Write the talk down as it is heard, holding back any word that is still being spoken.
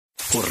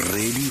o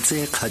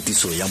reditse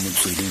kgatiso ya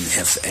Motsweding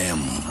FM.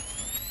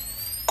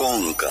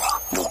 Konka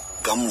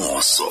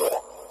bokamoso.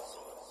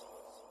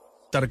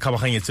 Tare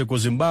khabaganyetse ko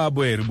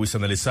Zimbabwe re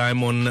buisana le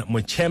Simon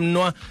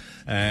Muchemwa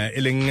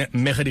eleng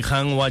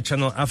mmegedikgang wa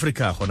Channel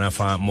Africa gona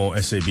fa mo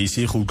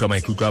SABC go utlwa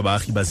maikutlo a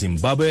baagi ba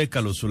Zimbabwe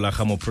ka losola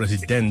ga mo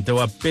presidente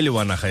wa pele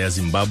wa naga ya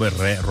Zimbabwe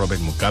Re Robert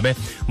Mugabe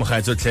mo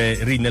ga tsotlhe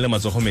re inele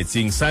matsogo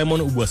metsing.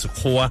 Simon o bua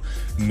sekgowa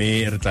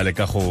me re tla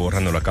leka go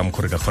ranola ka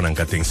mkhore ka khonang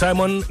ka teng.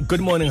 Simon, good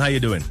morning, how you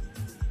doing?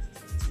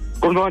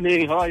 Good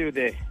morning, how are you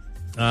there?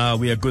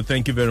 We are good,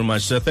 thank you very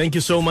much. Thank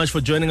you so much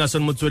for joining us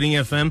on Motsweding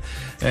FM,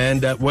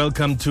 and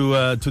welcome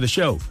to the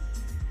show.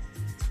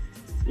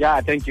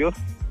 Yeah, thank you.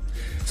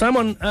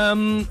 Simon,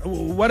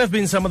 what have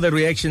been some of the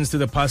reactions to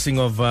the passing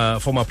of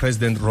former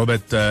President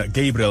Robert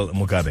Gabriel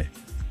Mugabe?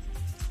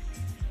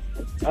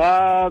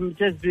 It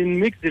has been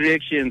mixed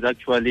reactions,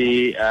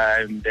 actually,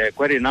 and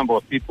quite a number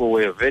of people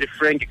were very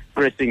frank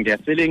expressing their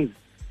feelings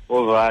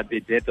over the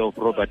death of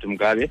Robert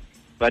Mugabe.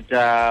 But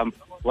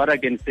what I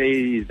can say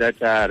is that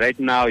right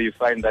now you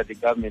find that the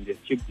government has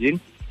chipped in.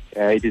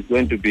 It is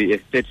going to be a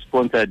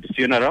state-sponsored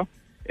funeral,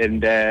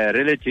 and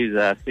relatives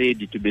are said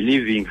to be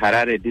leaving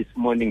Harare this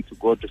morning to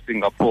go to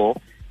Singapore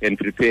and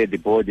prepare the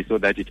body so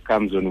that it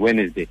comes on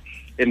Wednesday.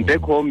 And back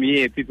home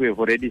here, people have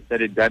already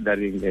started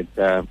gathering at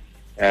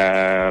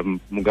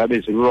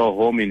Mugabe's rural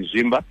home in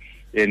Zimba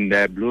and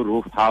Blue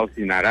Roof House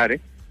in Harare.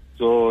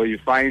 So you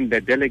find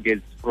that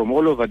delegates from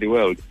all over the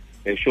world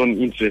have shown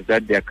interest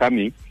that they are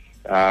coming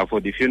for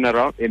the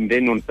funeral. And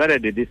then on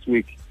Saturday this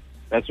week,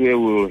 that's where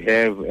we'll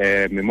have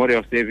a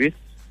memorial service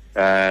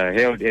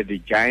held at the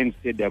Giant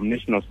Stadium,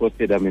 National Sports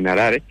Stadium in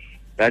Harare.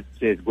 That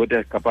has got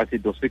a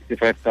capacity of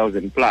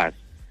 65,000 plus.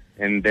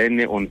 And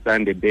then on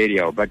Sunday,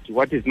 burial. But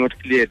what is not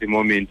clear at the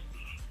moment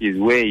is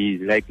where he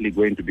is likely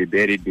going to be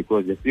buried,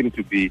 because there seems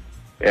to be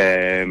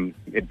a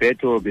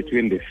battle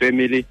between the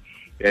family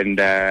and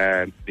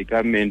the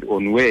government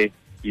on where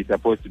he's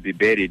supposed to be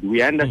buried.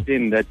 We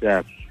understand that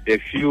a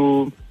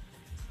few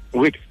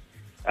weeks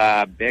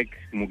back,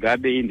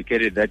 Mugabe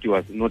indicated that he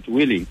was not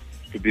willing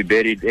to be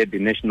buried at the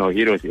National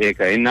Heroes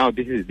Acre, and now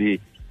this is the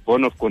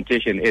bone of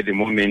contention at the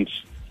moment.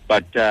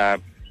 But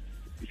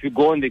if you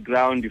go on the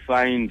ground, you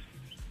find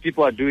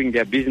people are doing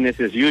their business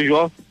as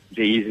usual.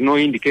 There is no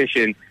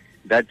indication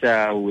that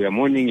we are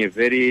mourning a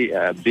very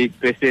big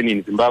person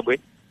in Zimbabwe.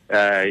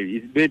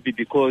 It may be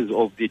because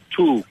of the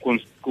two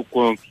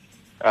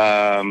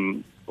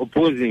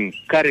opposing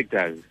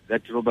characters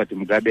that Robert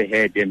Mugabe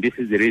had, and this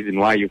is the reason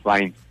why you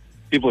find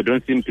people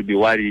don't seem to be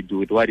worried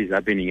with what is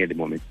happening at the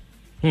moment.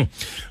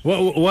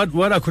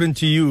 What according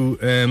to you,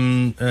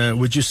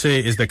 would you say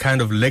is the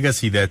kind of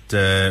legacy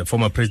that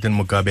former President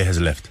Mugabe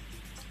has left?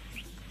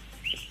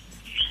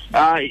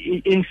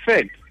 In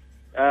fact,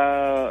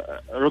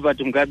 Robert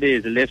Mugabe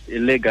has left a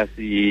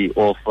legacy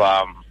of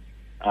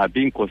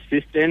being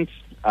consistent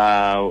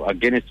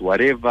against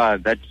whatever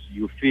that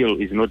you feel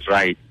is not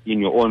right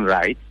in your own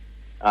right.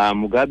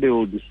 Mugabe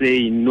would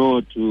say no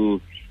to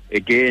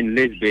gay and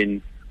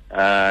lesbianism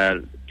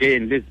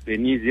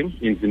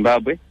in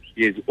Zimbabwe.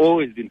 He has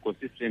always been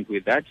consistent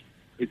with that.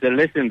 It's a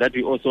lesson that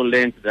we also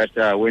learned,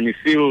 that when you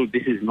feel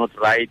this is not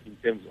right in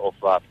terms of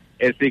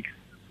ethics,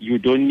 you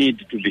don't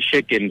need to be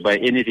shaken by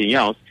anything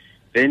else.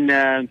 Then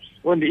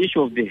on the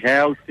issue of the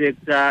health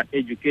sector,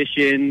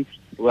 education,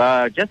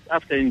 just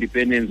after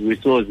independence, we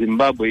saw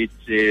Zimbabwe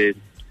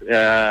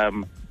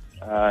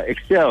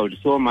excelled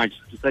so much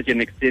to such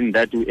an extent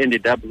that we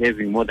ended up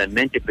having more than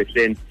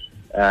 90%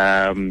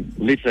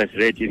 literacy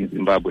rate in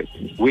Zimbabwe.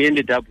 We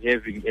ended up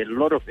having a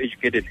lot of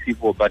educated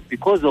people, but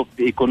because of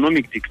the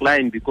economic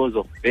decline, because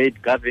of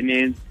bad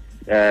governance,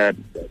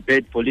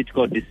 bad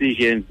political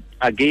decisions,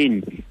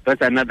 again,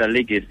 that's another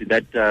legacy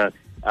that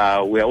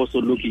we are also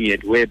looking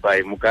at,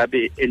 whereby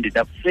Mugabe ended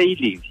up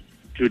failing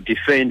to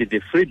defend the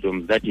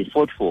freedoms that he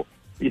fought for.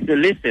 It's a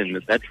lesson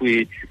that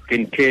we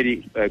can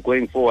carry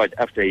going forward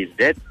after his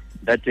death,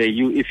 that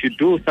if you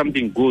do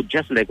something good,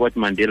 just like what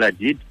Mandela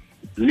did,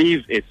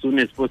 leave as soon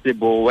as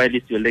possible while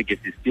your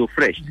legacy is still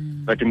fresh.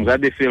 But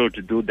Mugabe failed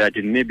to do that,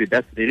 and maybe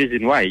that's the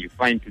reason why you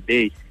find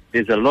today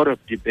there's a lot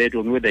of debate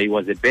on whether he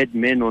was a bad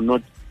man or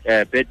not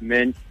a bad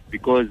man,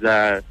 because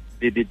the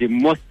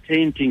most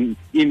tainting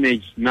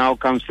image now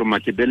comes from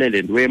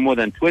Matabeleland, where more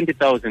than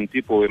 20,000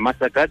 people were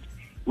massacred.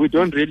 We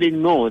don't really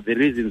know the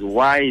reasons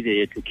why they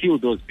had to kill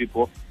those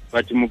people,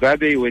 but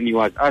Mugabe, when he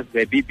was asked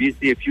by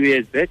BBC a few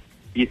years back,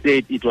 he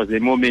said it was a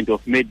moment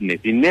of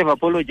madness. He never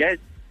apologized,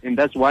 and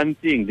that's one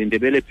thing. The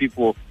Ndebele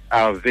people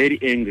are very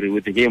angry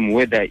with him,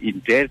 whether in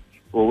death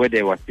or whether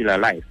he was still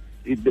alive.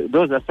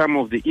 Those are some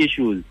of the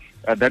issues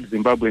that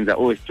Zimbabweans are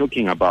always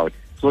talking about.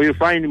 So you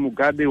find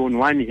Mugabe, on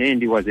one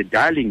hand, he was a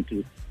darling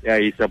to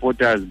his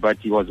supporters, but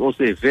he was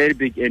also a very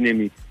big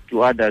enemy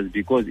to others,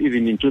 because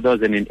even in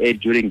 2008,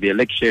 during the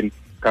election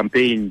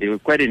campaign, there were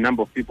quite a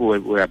number of people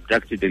who were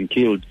abducted and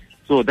killed.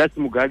 So that's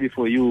Mugabe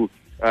for you,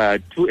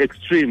 two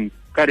extreme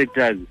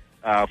characters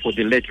for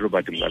the late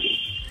Robert Mugabe.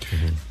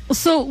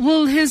 So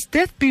will his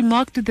death be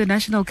marked in the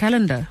national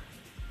calendar?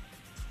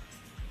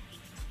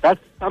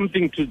 That's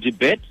something to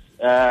debate.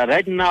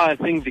 right now I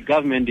think the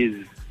government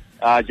is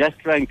just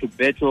trying to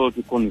battle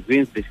to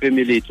convince the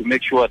family to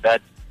make sure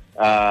that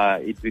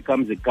it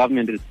becomes a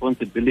government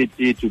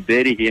responsibility to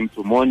bury him,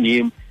 to mourn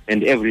him,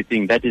 and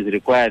everything that is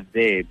required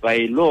there.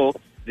 By law,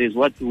 there's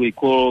what we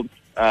call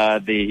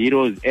the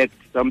Heroes Act,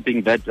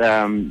 something that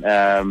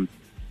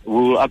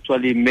will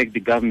actually make the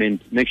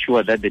government make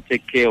sure that they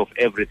take care of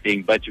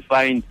everything. But you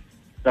find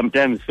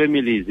sometimes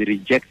families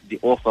reject the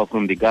offer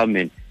from the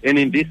government. And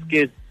in this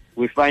case,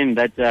 we find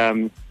that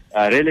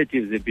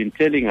relatives have been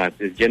telling us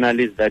as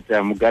journalists that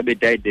Mugabe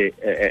died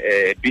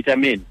a bitter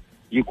man.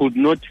 You could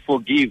not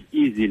forgive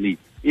easily,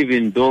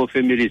 even though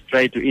families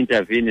tried to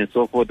intervene and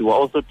so forth. We were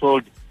also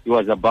told he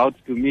was about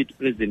to meet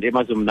President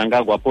Emerson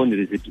Mnangagwa upon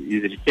his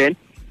return,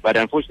 but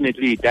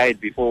unfortunately he died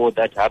before all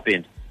that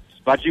happened.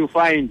 But you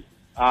find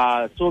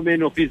so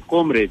many of his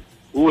comrades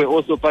who were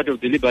also part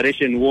of the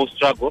liberation war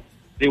struggle,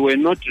 they were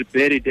not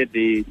buried at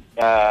the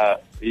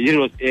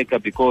Heroes Acre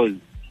because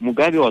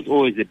Mugabe was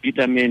always a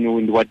bitter man,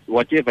 and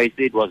whatever he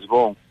said was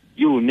wrong,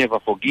 you will never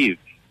forgive.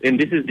 And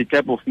this is the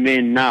type of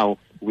man now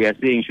we are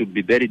saying should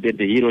be buried at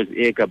the Heroes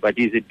Acre, but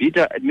he's a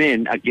bitter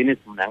man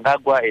against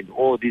Mnangagwa and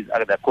all these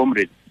other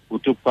comrades who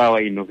took power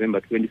in November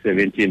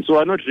 2017. So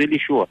I'm not really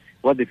sure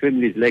what the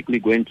family is likely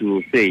going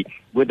to say,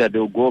 whether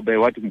they'll go by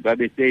what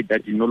Mugabe said,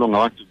 that he no longer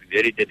wants to be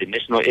buried at the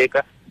National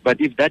Acre. But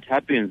if that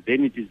happens,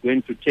 then it is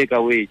going to take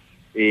away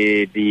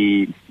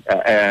the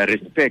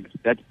respect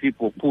that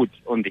people put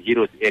on the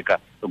Heroes Acre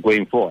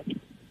going forward.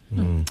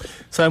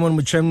 Simon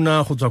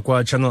Muchemwa, go tswa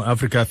kwa Channel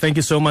Africa. Thank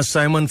you so much,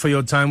 Simon, for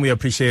your time. We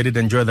appreciate it.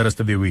 Enjoy the rest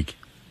of your week.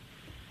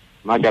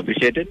 Much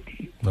appreciated.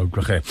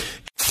 Okay.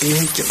 Ke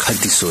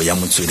kgatiso ya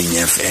Motsweding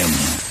FM.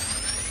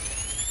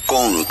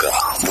 Konka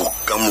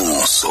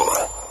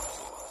bokamoso.